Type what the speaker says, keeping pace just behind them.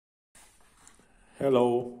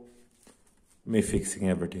Hello, me fixing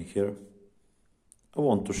everything here. I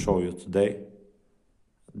want to show you today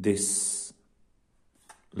this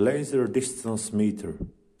laser distance meter.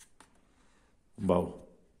 Well,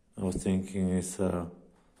 I was thinking it's a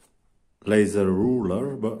laser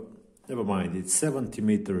ruler, but never mind, it's 70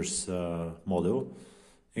 meters model.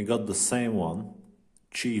 I got the same one,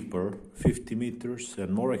 cheaper, 50 meters,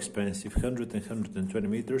 and more expensive, 100 and 120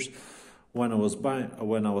 meters. When I was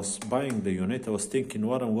buying the unit, I was thinking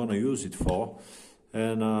what I'm gonna use it for,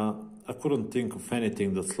 and I couldn't think of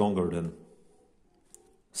anything that's longer than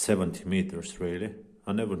 70 meters. Really,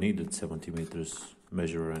 I never needed 70 meters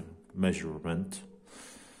measurement.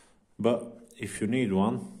 But if you need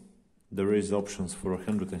one, there is options for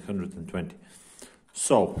 100 and 120.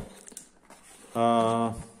 So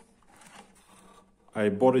I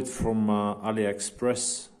bought it from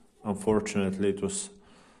AliExpress. Unfortunately, it was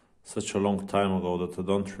such a long time ago that I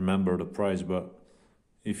don't remember the price, but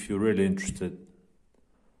if you're really interested,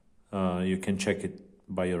 you can check it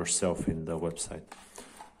by yourself in the website.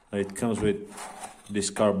 It comes with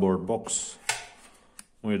this cardboard box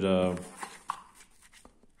with a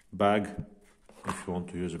bag, if you want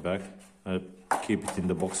to use a bag. I'll keep it in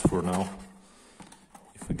the box for now.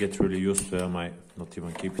 If I get really used to it, I might not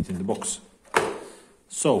even keep it in the box.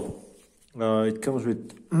 So, it comes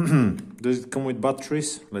with, does it come with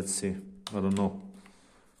batteries? Let's see, I don't know.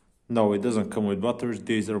 No, it doesn't come with batteries.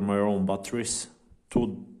 These are my own batteries.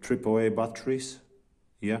 2 AAA batteries,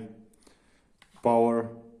 yeah. Power,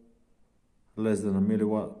 less than a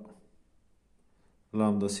milliwatt.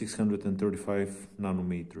 Lambda 635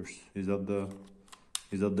 nanometers. Is that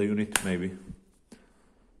the unit? Maybe.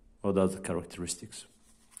 Or that's the characteristics.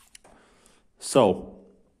 So,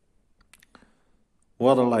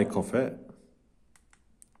 what I like of it,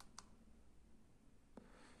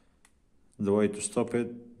 the way to stop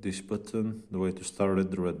it, this button, the way to start it,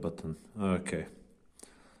 the red button. Okay.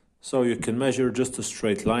 So you can measure just a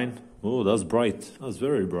straight line. Oh, that's bright. That's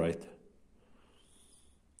very bright.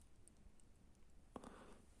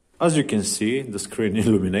 As you can see, the screen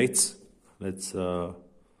illuminates. Let's, okay.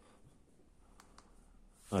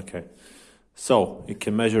 So you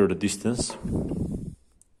can measure the distance.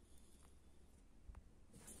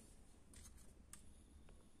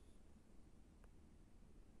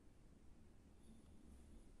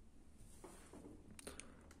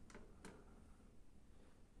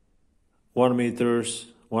 One meter,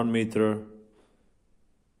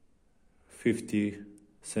 50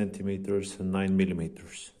 centimeters, and 9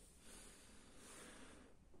 millimeters.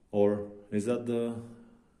 Or is that the,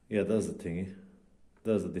 yeah, that's the thingy.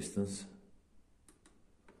 That's the distance.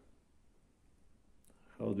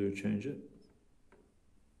 How do you change it?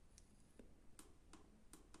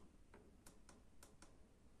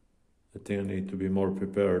 I think I need to be more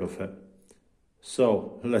prepared of it.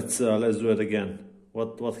 So let's do it again.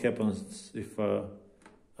 What happens if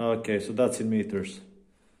okay, so that's in meters.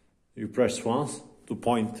 You press once to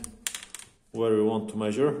point where you want to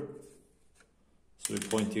measure. So you're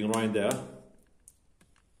pointing right there.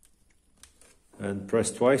 And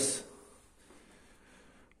press twice.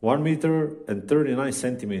 1 meter and 39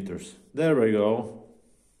 centimeters. There we go.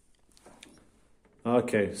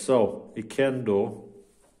 Okay, so it can do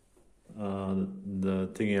the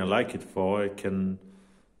thing I like it for. It can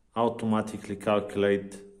automatically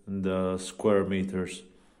calculate the square meters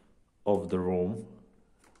of the room.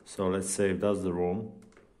 So let's say if that's the room,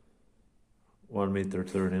 1 meter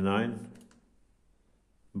 39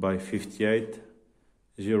 by 58,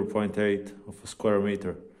 0.8 of a square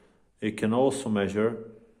meter. It can also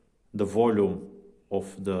measure the volume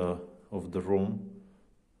of the room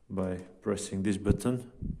by pressing this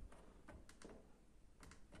button.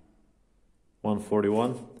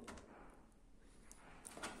 141,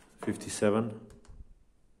 57,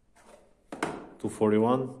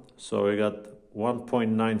 241. So we got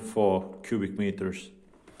 1.94 cubic meters.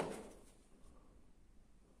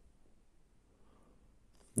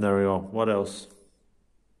 There we go. What else?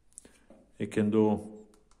 It can do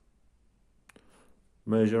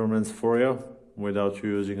measurements for you without you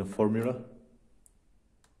using a formula.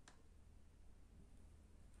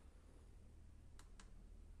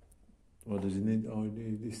 What does it need? Oh, you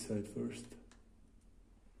need this side first.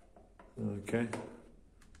 Okay.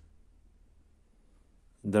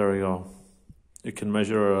 There we go. You can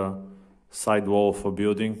measure a side wall of a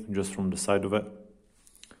building just from the side of it.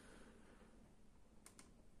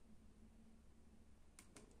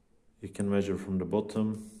 You can measure from the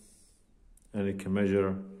bottom, and you can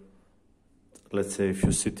measure, let's say if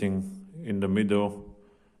you're sitting in the middle,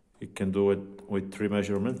 you can do it with 3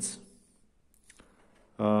 measurements.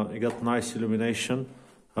 You got nice illumination.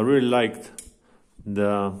 I really liked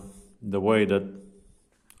the way that,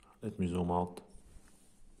 let me zoom out,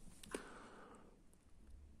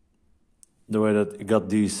 the way that it got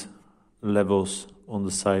these levels on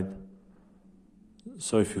the side.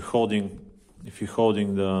 So if you're holding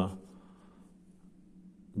the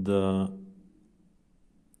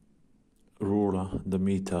ruler, the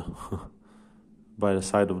meter, by the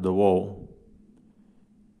side of the wall,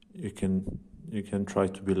 you can try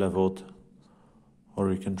to be leveled,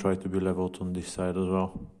 or you can try to be leveled on this side as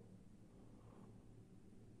well.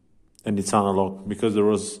 And it's analog, because there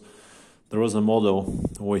was a model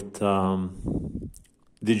with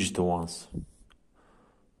digital ones.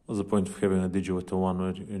 What's the point of having a digital one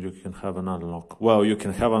where you can have an analog? Well, you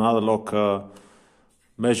can have an analog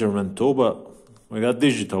measurement too, but we got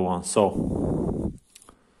digital one. So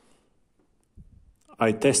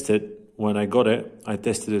I tested, when I got it, I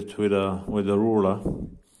tested it with a ruler,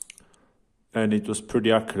 and it was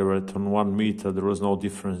pretty accurate. On 1 meter, there was no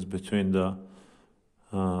difference between the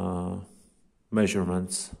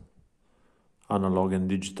measurements, analog and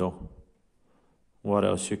digital. What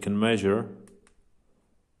else? You can measure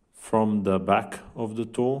from the back of the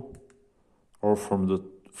tool or from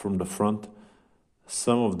the front.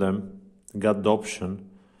 Some of them got the option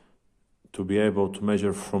to be able to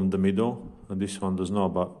measure from the middle, and this one does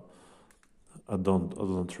not, but I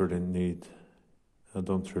don't really need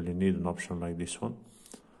an option like this one.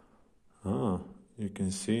 You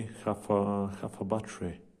can see half a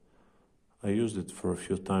battery. I used it for a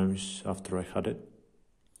few times after I had it.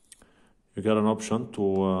 You got an option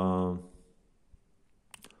to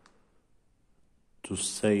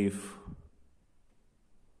save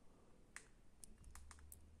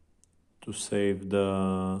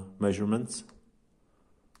the measurements.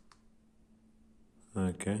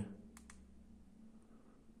 Okay.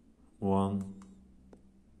 1.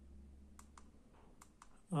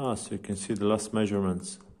 So you can see the last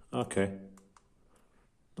measurements. Okay.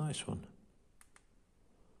 Nice one.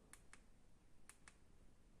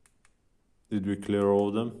 Did we clear all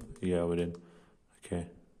of them? Yeah, we did. Okay.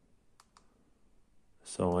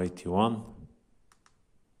 So 81,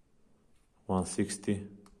 160,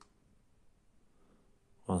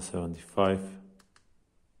 175,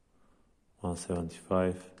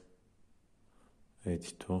 175,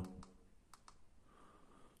 82.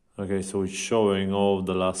 Okay, so it's showing all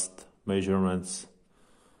the last measurements.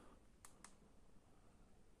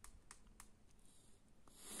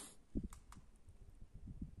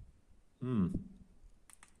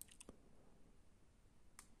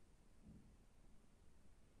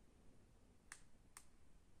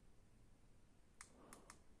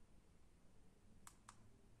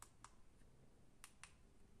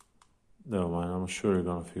 Never mind, I'm sure you're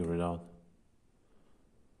gonna figure it out.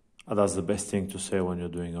 That's the best thing to say when you're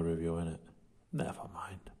doing a review, isn't it? Never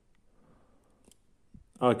mind.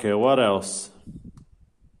 Okay, what else?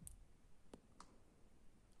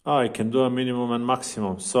 I can do a minimum and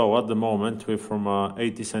maximum. So at the moment we're from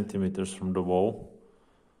 80 centimeters from the wall,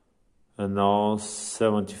 and now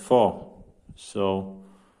 74. So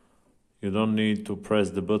you don't need to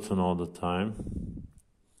press the button all the time.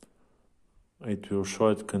 It will show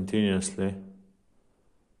it continuously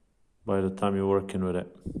by the time you're working with it.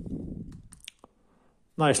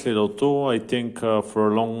 Nice little tool, I think,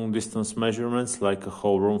 for long distance measurements, like a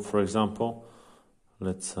whole room, for example.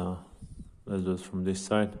 Let's do it from this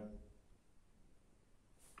side.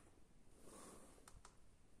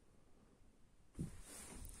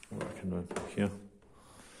 Or I can do it here.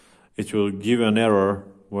 It will give an error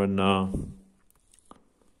when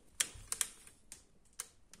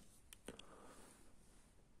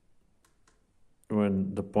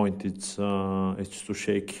the point it's too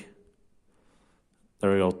shaky.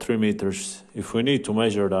 There we go, 3 meters. If we need to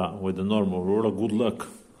measure that with a normal ruler, good luck.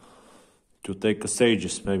 To take us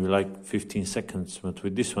ages, maybe like 15 seconds, but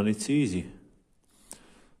with this one it's easy.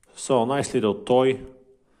 So nice little toy,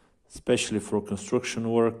 especially for construction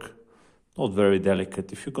work. Not very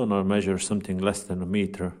delicate. If you're gonna measure something less than a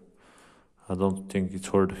meter, I don't think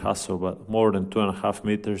it's worth the hassle, but more than 2.5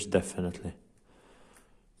 meters, definitely.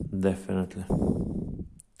 Definitely.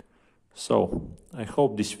 So, I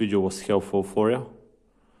hope this video was helpful for you,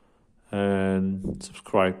 and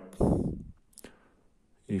subscribe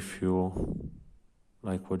if you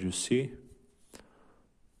like what you see.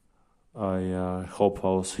 I hope I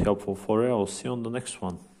was helpful for you. I'll see you on the next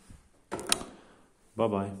one. Bye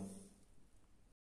bye.